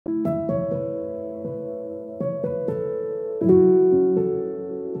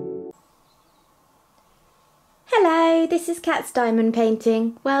this is Cat's Diamond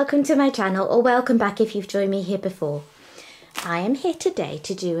Painting. Welcome to my channel, or welcome back if you've joined me here before. I am here today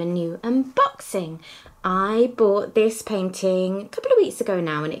to do a new unboxing. I bought this painting a couple of weeks ago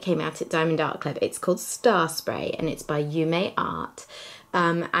now when it came out at Diamond Art Club. It's called Star Spray and it's by Yuumei Art.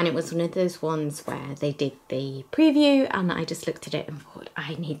 And it was one of those ones where they did the preview and I just looked at it and thought,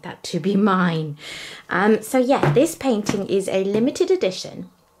 I need that to be mine. So yeah, this painting is a limited edition.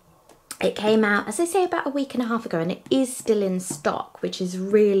 It came out, as I say, about a week and a half ago, and it is still in stock, which is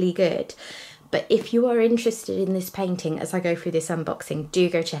really good. But if you are interested in this painting as I go through this unboxing,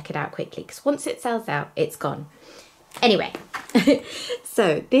 do go check it out quickly, because once it sells out, it's gone. Anyway,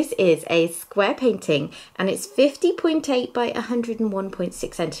 so this is a square painting and it's 50.8 by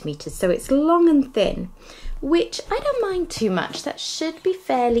 101.6 centimeters. So it's long and thin, which I don't mind too much. That should be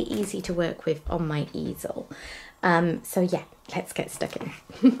fairly easy to work with on my easel. So yeah, let's get stuck in.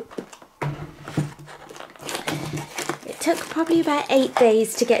 It took probably about 8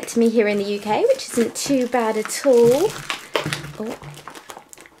 days to get to me here in the UK, which isn't too bad at all. Oh.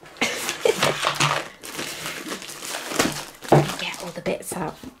 Get all the bits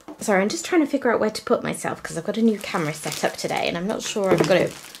out. Sorry, I'm just trying to figure out where to put myself because I've got a new camera set up today and I'm not sure I've got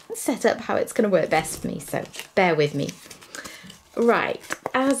it set up how it's going to work best for me, so bear with me. Right,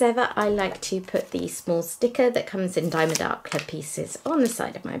 as ever, I like to put the small sticker that comes in Diamond Art Club pieces on the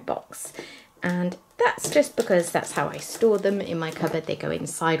side of my box. And that's just because that's how I store them in my cupboard. They go in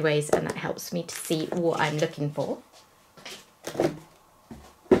sideways and that helps me to see what I'm looking for.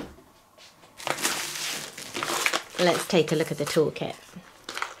 Let's take a look at the toolkit.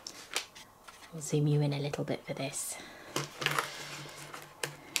 I'll zoom you in a little bit for this.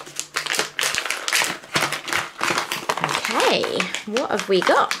 Okay, what have we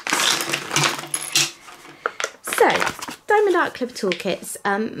got? So, Diamond Art Club toolkits,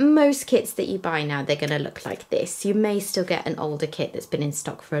 most kits that you buy now, they're going to look like this. You may still get an older kit that's been in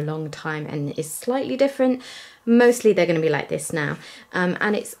stock for a long time and is slightly different. Mostly they're going to be like this now.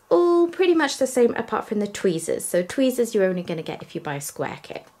 And it's all pretty much the same apart from the tweezers. So tweezers you're only going to get if you buy a square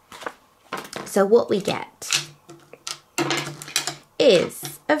kit. So what we get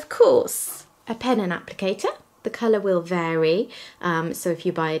is, of course, a pen and applicator. The colour will vary, so if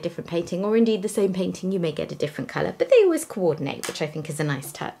you buy a different painting or indeed the same painting you may get a different colour, but they always coordinate, which I think is a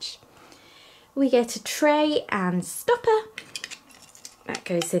nice touch. We get a tray and stopper. That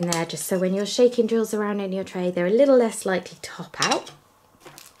goes in there just so when you're shaking drills around in your tray they're a little less likely to hop out.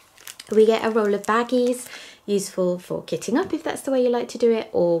 We get a roll of baggies, useful for kitting up if that's the way you like to do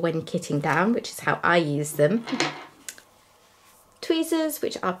it, or when kitting down, which is how I use them. Tweezers,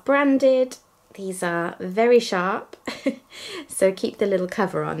 which are branded. These are very sharp, so keep the little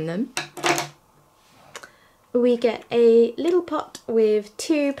cover on them. We get a little pot with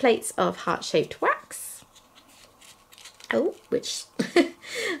 2 plates of heart-shaped wax. Oh, which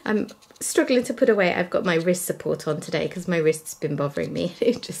I'm struggling to put away. I've got my wrist support on today because my wrist's been bothering me.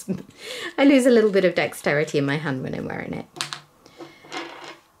 I lose a little bit of dexterity in my hand when I'm wearing it.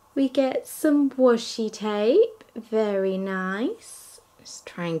 We get some washi tape, very nice. Just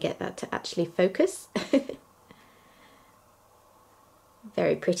try and get that to actually focus.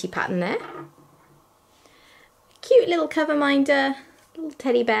 Very pretty pattern there. Cute little cover minder, little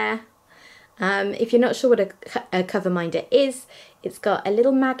teddy bear. If you're not sure what a cover minder is, it's got a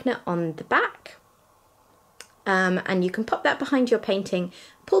little magnet on the back. And you can pop that behind your painting,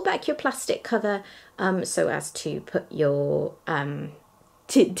 pull back your plastic cover so as to put your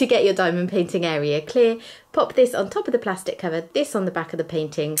to get your diamond painting area clear. Pop this on top of the plastic cover, this on the back of the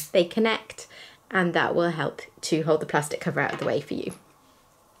painting, they connect, and that will help to hold the plastic cover out of the way for you.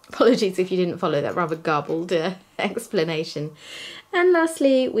 Apologies if you didn't follow that rather garbled explanation. And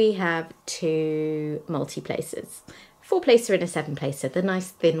lastly, we have 2 multi-placers. 4-placer and a 7-placer, the nice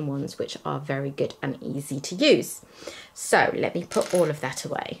thin ones, which are very good and easy to use. So let me put all of that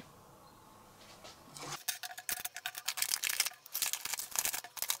away.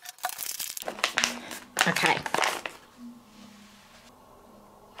 Okay,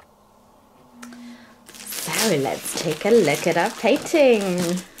 so let's take a look at our painting.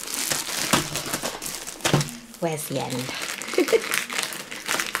 Where's the end?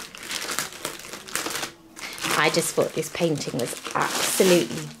 I just thought this painting was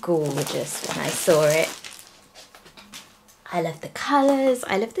absolutely gorgeous when I saw it. I love the colours,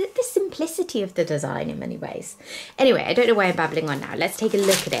 I love the simplicity of the design in many ways. Anyway, I don't know why I'm babbling on now. Let's take a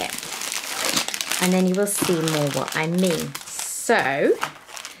look at it. And then you will see more what I mean. So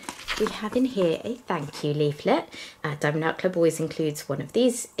we have in here a thank you leaflet. Diamond Art Club always includes one of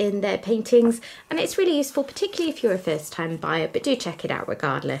these in their paintings, and it's really useful, particularly if you're a first time buyer, but do check it out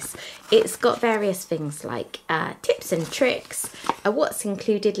regardless. It's got various things like tips and tricks, a what's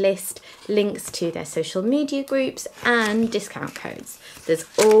included list, links to their social media groups, and discount codes. There's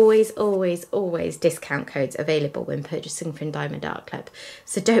always discount codes available when purchasing from Diamond Art Club.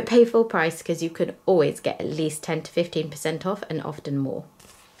 So don't pay full price, because you can always get at least 10 to 15% off, and often more.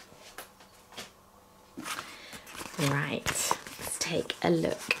 Right, let's take a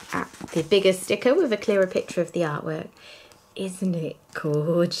look at the bigger sticker with a clearer picture of the artwork. Isn't it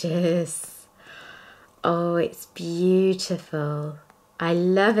gorgeous? Oh, it's beautiful. I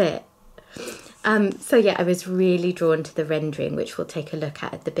love it. So yeah, I was really drawn to the rendering, which we'll take a look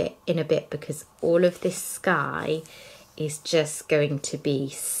at in a bit, because all of this sky is just going to be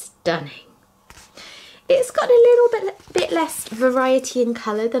stunning. It's got a little bit less variety in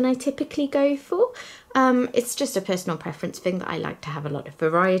colour than I typically go for. It's just a personal preference thing that I like to have a lot of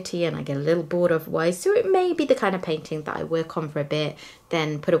variety, and I get a little bored otherwise. So it may be the kind of painting that I work on for a bit,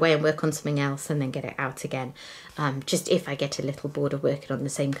 then put away and work on something else, and then get it out again. Just if I get a little bored of working on the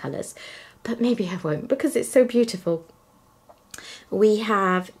same colours. But maybe I won't, because it's so beautiful. We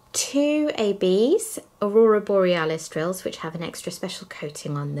have 2 ABs, Aurora Borealis drills, which have an extra special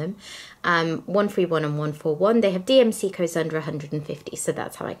coating on them. 131 and 141. They have DMC codes under 150, so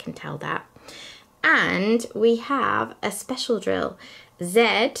that's how I can tell that. And we have a special drill. Z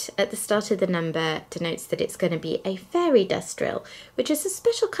at the start of the number denotes that it's going to be a fairy dust drill, which is a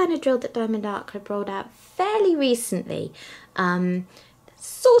special kind of drill that Diamond Art Club rolled out fairly recently.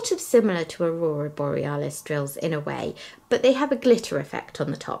 Sort of similar to Aurora Borealis drills in a way, but they have a glitter effect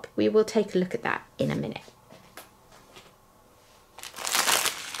on the top. We will take a look at that in a minute.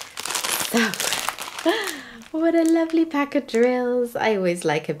 So, what a lovely pack of drills. I always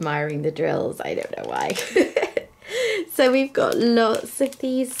like admiring the drills. I don't know why. So we've got lots of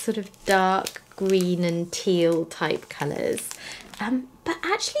these sort of dark green and teal type colours. But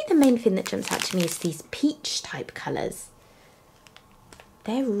actually the main thing that jumps out to me is these peach type colours.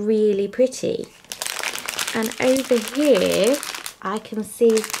 They're really pretty. And over here, I can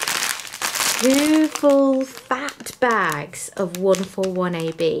see 2 full fat bags of 141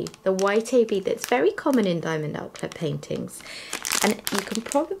 AB, the white AB that's very common in Diamond Art Club paintings. And you can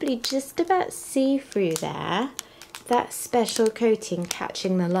probably just about see through there that special coating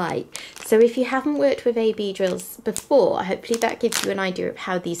catching the light. So if you haven't worked with AB drills before, hopefully that gives you an idea of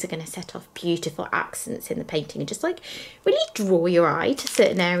how these are going to set off beautiful accents in the painting and just like really draw your eye to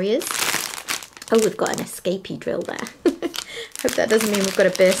certain areas. Oh, we've got an escapee drill there. Hope that doesn't mean we've got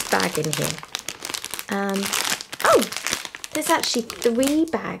a burst bag in here. Oh, there's actually 3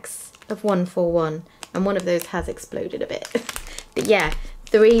 bags of 141, and one of those has exploded a bit. But yeah,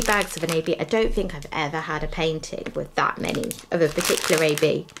 3 bags of an AB. I don't think I've ever had a painting with that many of a particular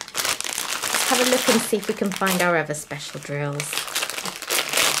AB. Let's have a look and see if we can find our other special drills.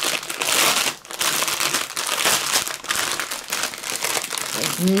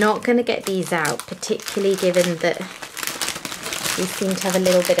 I'm not going to get these out, particularly given that we seem to have a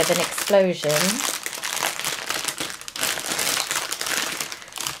little bit of an explosion.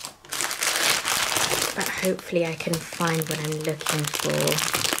 But hopefully I can find what I'm looking for.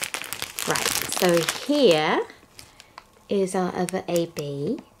 Right, so here is our other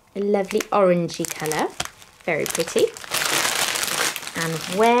AB, a lovely orangey colour, very pretty. And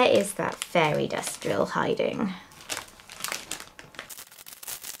where is that fairy dust drill hiding?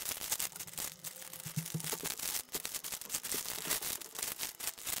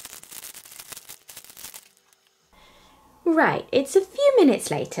 Right, it's a few minutes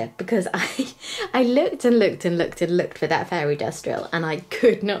later because I looked and looked and looked and looked for that fairy dust drill and I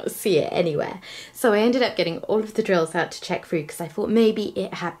could not see it anywhere. So I ended up getting all of the drills out to check through because I thought maybe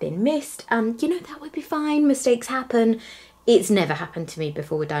it had been missed. You know, that would be fine, mistakes happen. It's never happened to me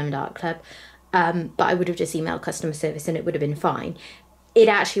before with Diamond Art Club, but I would have just emailed customer service and it would have been fine. It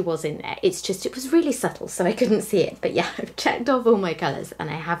actually was in there, it's just, it was really subtle so I couldn't see it. But yeah, I've checked off all my colours and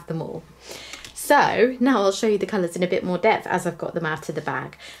I have them all. So now I'll show you the colours in a bit more depth as I've got them out of the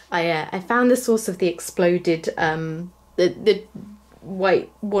bag. I found the source of the exploded, the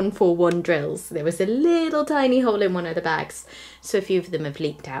white 141 drills. There was a little tiny hole in one of the bags, so a few of them have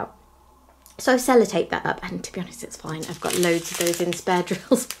leaked out. So I've sellotaped that up, and to be honest, it's fine. I've got loads of those in spare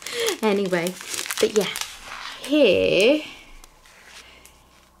drills anyway. But yeah, here,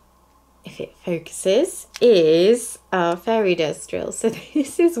 if it focuses, is our fairy dust drill. So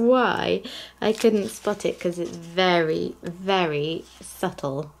this is why I couldn't spot it, because it's very, very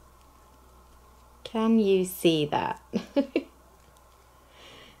subtle. Can you see that?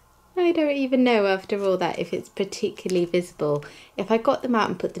 I don't even know after all that if it's particularly visible. If I got them out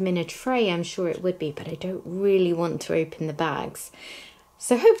and put them in a tray, I'm sure it would be, but I don't really want to open the bags.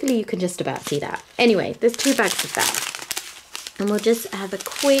 So hopefully you can just about see that. Anyway, there's 2 bags of that. And we'll just have a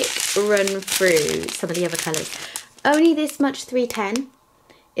quick run through some of the other colours. Only this much 310.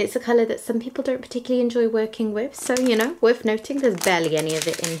 It's a colour that some people don't particularly enjoy working with, so, you know, worth noting, there's barely any of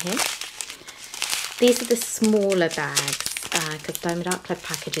it in here. These are the smaller bags, because Diamond Art Club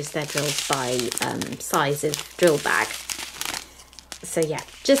packages their drills by size of drill bag. So yeah,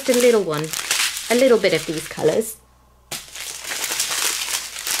 just a little one, a little bit of these colours.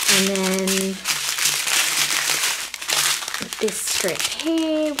 And then this strip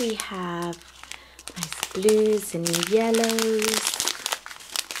here, we have nice blues and yellows.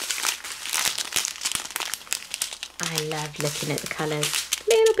 I love looking at the colours. A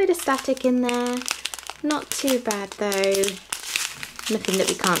little bit of static in there. Not too bad though. Nothing that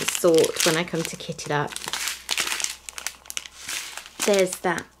we can't sort when I come to kit it up. There's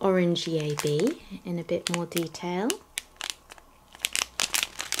that orangey AB in a bit more detail.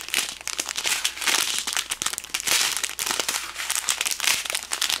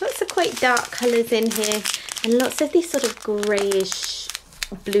 Lots of quite dark colours in here and lots of these sort of greyish,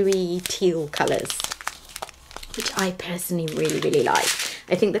 bluey teal colours, which I personally really like.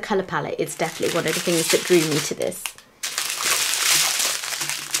 I think the colour palette is definitely one of the things that drew me to this.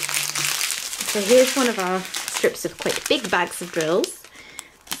 So here's one of our strips of quite big bags of drills.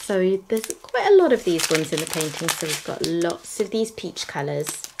 So there's quite a lot of these ones in the painting. So we've got lots of these peach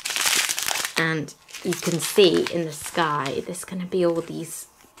colours. And you can see in the sky, there's going to be all these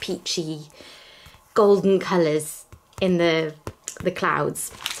peachy golden colours in the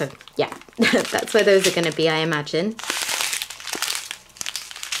clouds. So yeah, that's where those are going to be, I imagine.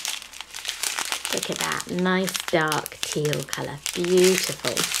 Look at that, nice dark teal colour,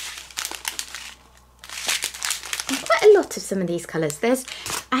 beautiful. And quite a lot of some of these colours.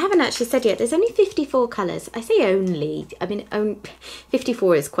 I haven't actually said yet, there's only 54 colours. I say only, I mean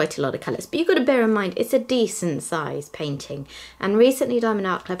 54 is quite a lot of colours, but you've got to bear in mind it's a decent size painting. And recently Diamond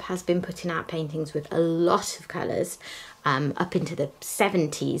Art Club has been putting out paintings with a lot of colours, up into the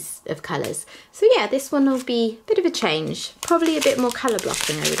 70s of colours. So yeah, this one will be a bit of a change, probably a bit more colour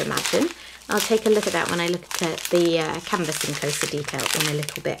blocking, I would imagine. I'll take a look at that when I look at the canvas in closer detail in a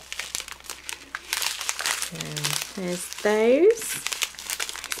little bit. So there's those,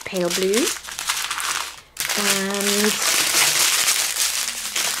 pale blue, and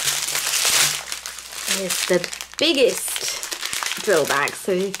here's the biggest drill bag.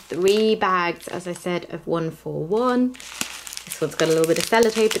 So 3 bags, as I said, of 141. This one's got a little bit of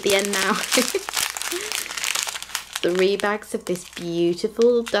sellotape at the end now. 3 bags of this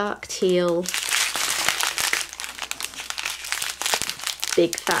beautiful dark teal.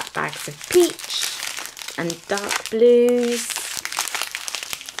 Big fat bags of peach and dark blues.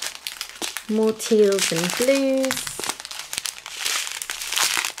 More teals and blues.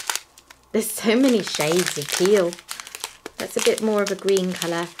 There's so many shades of teal. That's a bit more of a green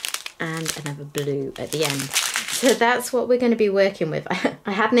colour and another blue at the end. So that's what we're going to be working with.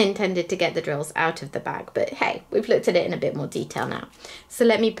 I hadn't intended to get the drills out of the bag, but hey, we've looked at it in a bit more detail now. So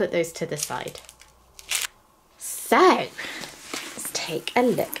let me put those to the side. So let's take a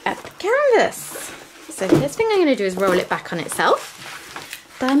look at the canvas. So the first thing I'm going to do is roll it back on itself.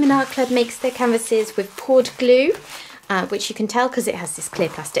 Diamond Art Club makes their canvases with poured glue, which you can tell because it has this clear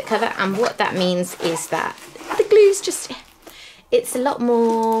plastic cover. And what that means is that the glue's just, it's a lot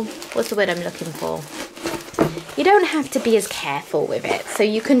more, what's the word I'm looking for? You don't have to be as careful with it. So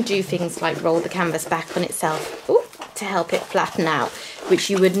you can do things like roll the canvas back on itself to help it flatten out, which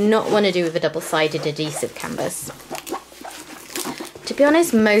you would not want to do with a double-sided adhesive canvas. To be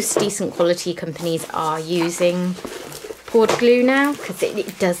honest, most decent quality companies are using poured glue now because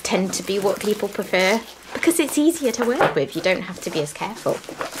it does tend to be what people prefer because it's easier to work with. You don't have to be as careful.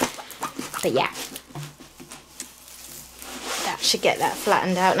 But yeah, that should get that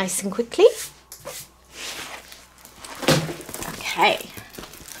flattened out nice and quickly. Okay.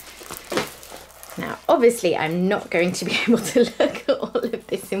 Now, obviously, I'm not going to be able to look at all of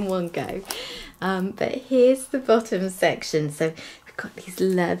this in one go, but here's the bottom section. So we've got these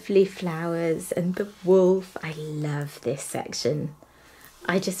lovely flowers and the wolf. I love this section.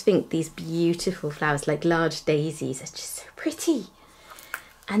 I just think these beautiful flowers, like large daisies, are just so pretty.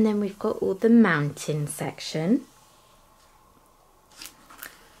 And then we've got all the mountain section.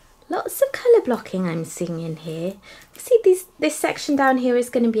 Lots of colour blocking I'm seeing in here. See, this section down here is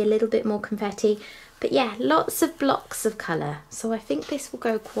going to be a little bit more confetti. But yeah, lots of blocks of colour. So I think this will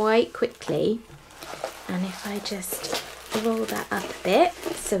go quite quickly. And if I just roll that up a bit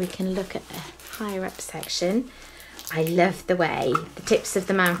so we can look at the higher up section. I love the way the tips of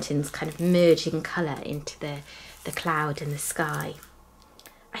the mountains kind of merge in colour into the cloud and the sky.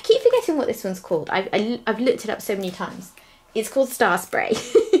 I keep forgetting what this one's called. I've looked it up so many times. It's called Star Spray.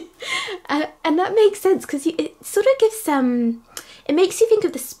 And that makes sense because it sort of gives it makes you think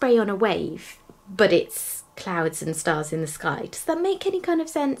of the spray on a wave, but it's clouds and stars in the sky. Does that make any kind of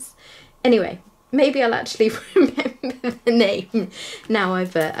sense? Anyway, maybe I'll actually remember the name now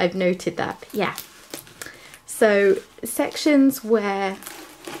I've noted that. But yeah. So sections where,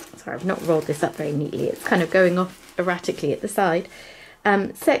 sorry, I've not rolled this up very neatly. It's kind of going off erratically at the side.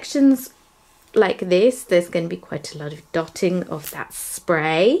 Sections like this, there's going to be quite a lot of dotting of that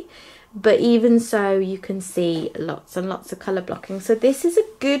spray. But even so, you can see lots and lots of colour blocking. So this is a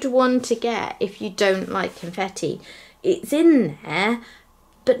good one to get if you don't like confetti. It's in there,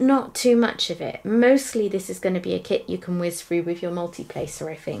 but not too much of it. Mostly this is going to be a kit you can whiz through with your multi-placer,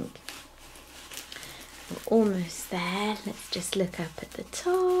 I think. We're almost there. Let's just look up at the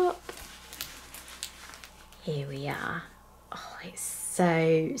top. Here we are. Oh, it's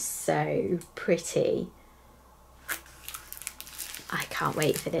so pretty. I can't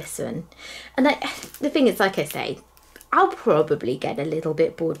wait for this one. And the thing is, like I say, I'll probably get a little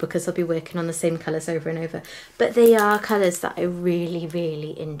bit bored because I'll be working on the same colours over and over. But they are colours that I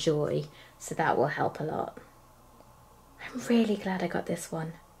really enjoy. So that will help a lot. I'm really glad I got this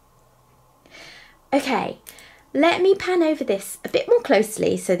one. Okay, let me pan over this a bit more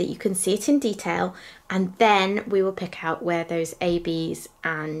closely so that you can see it in detail. And then we will pick out where those ABs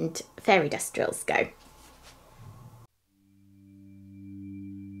and fairy dust drills go.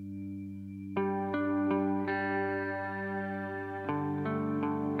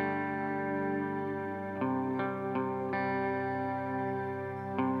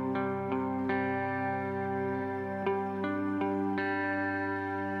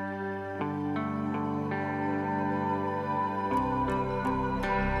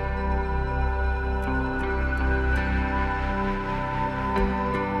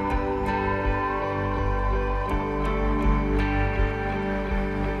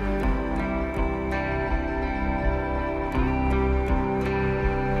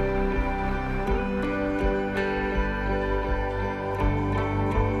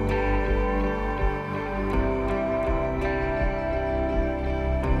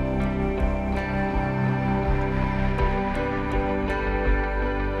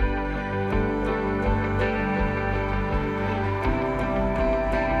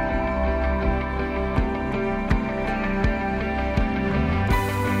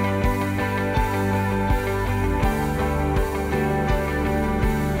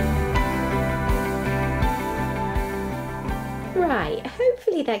 Right,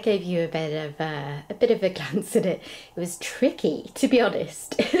 hopefully that gave you a bit of a glance at it. It was tricky, to be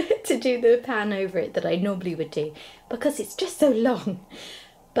honest, to do the pan over it that I normally would do because it's just so long,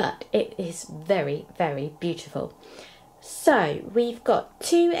 but it is very beautiful. So we've got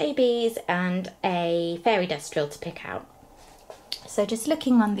 2 ABs and a fairy dust drill to pick out. So just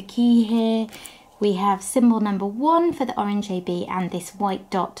looking on the key here, we have symbol number 1 for the orange AB and this white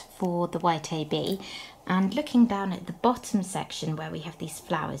dot for the white AB. And looking down at the bottom section where we have these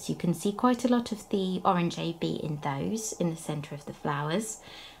flowers, you can see quite a lot of the orange AB in those, in the centre of the flowers,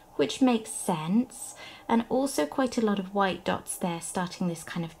 which makes sense. And also quite a lot of white dots there, starting this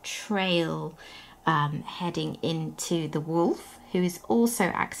kind of trail heading into the wolf, who is also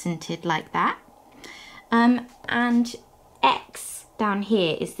accented like that. And X down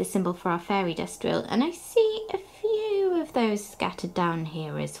here is the symbol for our fairy dust drill, and I see a few of those scattered down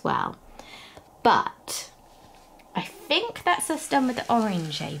here as well. But I think that's us done with the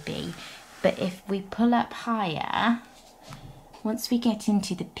orange AB. But if we pull up higher, once we get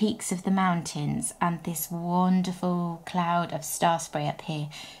into the peaks of the mountains and this wonderful cloud of star spray up here,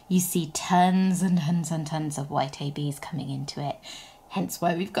 you see tons and tons and tons of white ABs coming into it. Hence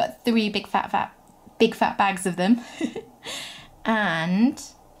why we've got 3 big fat bags of them. And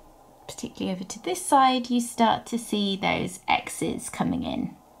particularly over to this side, you start to see those X's coming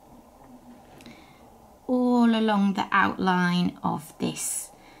in all along the outline of this,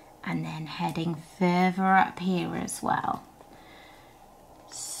 and then heading further up here as well.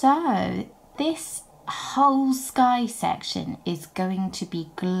 So this whole sky section is going to be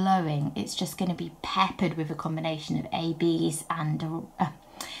glowing. It's just going to be peppered with a combination of ABs and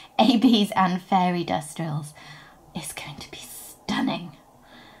fairy dust drills. It's going to be stunning.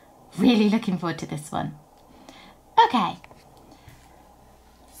 Really looking forward to this one. Okay,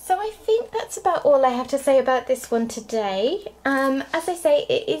 so I think that's about all I have to say about this one today. As I say,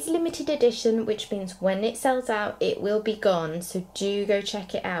 it is limited edition, which means when it sells out, it will be gone. So do go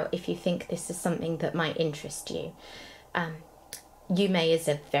check it out if you think this is something that might interest you. Yuumei is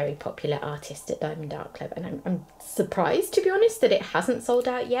a very popular artist at Diamond Art Club, and I'm surprised, to be honest, that it hasn't sold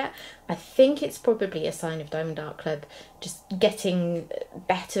out yet. I think it's probably a sign of Diamond Art Club just getting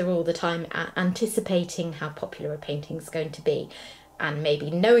better all the time at anticipating how popular a painting's going to be, and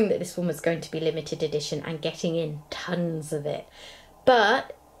maybe knowing that this one was going to be limited edition and getting in tons of it.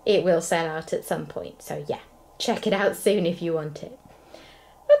 But it will sell out at some point, so yeah, check it out soon if you want it.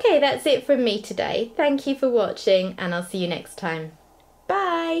 Okay, that's it from me today. Thank you for watching, and I'll see you next time.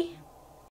 Bye!